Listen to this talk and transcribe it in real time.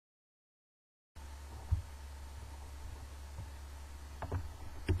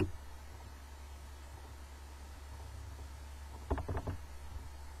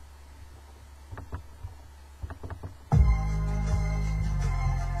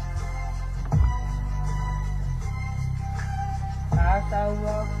I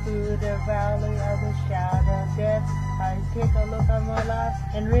walk through the valley of the shadow of death, I take a look at my life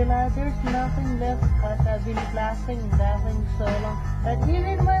and realize there's nothing left, cause I've been blasting, laughing so long that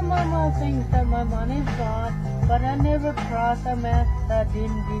even my mama thinks that my money's gone. But I never crossed a man that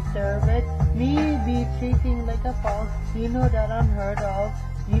didn't deserve it. Me be treating like a fox, you know that unheard of.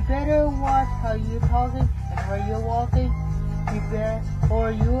 You better watch how you talking and where you're walking.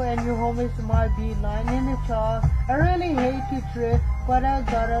 Or you and your homies might be lying in the chalk. I really hate to trip, but I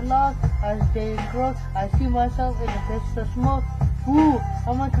gotta lock. As day grows, I see myself in a fist of smoke. Ooh,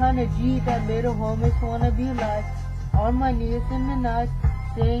 I'm a kind of G that little homies wanna be like. On my knees in the night,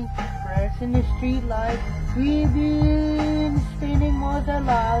 saying prayers in the street light. We've been spending most our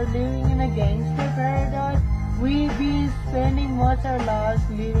lives living in a gangster paradise. We've been spending most our lives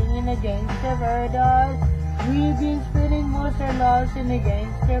living in a gangster paradise. We've been spending most our lives in a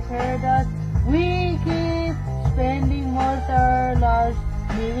gangster paradise. We keep spending most our lives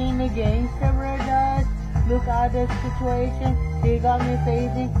living in a gangster paradise. Look at the situation they got me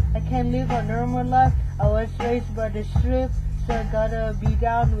facing. I can't live a normal life. I was raised by the strip, so I gotta be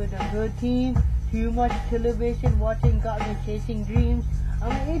down with a good team. Too much television watching got me chasing dreams.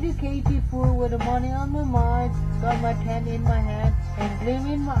 I'm an educated fool with the money on my mind. Got my pen in my hand and gleam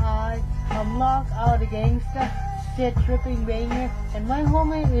in my eye. I'm locked out a gangster, shit tripping banger, and my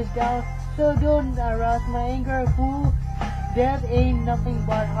homie is down, so don't arouse my anger, fool. Death ain't nothing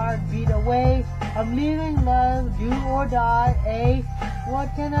but heartbeat away. I'm living life, do or die, eh? What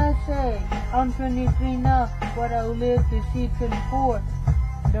can I say? I'm 23 now, but I'll live to see 24.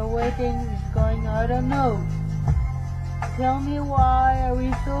 The way things is going, I don't know. Tell me why are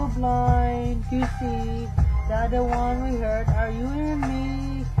we so blind to see that the one we hurt are you and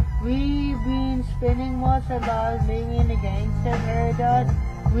me? We've been spending most of our lives living in a gangster paradise.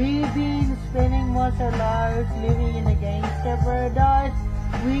 We've been spending most of our lives living in a gangster paradise.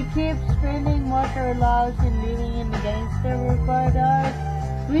 We keep spending most of our lives in living in a gangster paradise.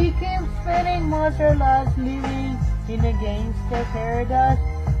 We keep spending most of our lives living in a gangster paradise.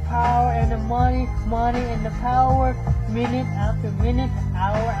 Power and the money and the power, minute after minute,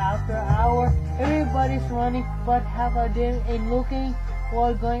 hour after hour. Everybody's running, but half of them ain't looking.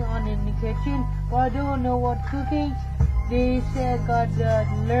 What's going on in the kitchen? But I don't know what cooking. They say I gotta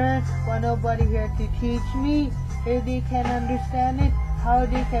learn, but nobody here to teach me. If they can understand it, how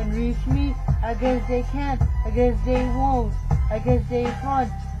they can reach me? I guess they can't. I guess they won't. I guess they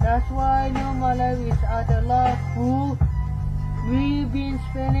can't. That's why I know my life is out of love, fool. We've been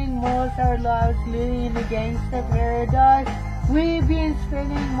spending most our lives living in a gangster paradise. We've been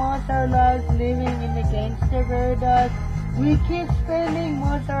spending most our lives living in a gangster paradise. We keep spending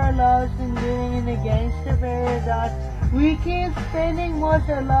most our lives in living in a gangster paradise. We keep spending most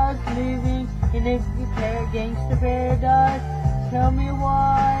our lives living in a gangster paradise. Tell me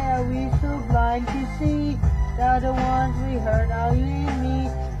why are we so blind to see that the ones we hurt are you and me?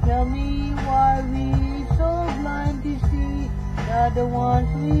 Tell me why we so blind to see that the ones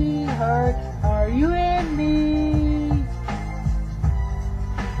we hurt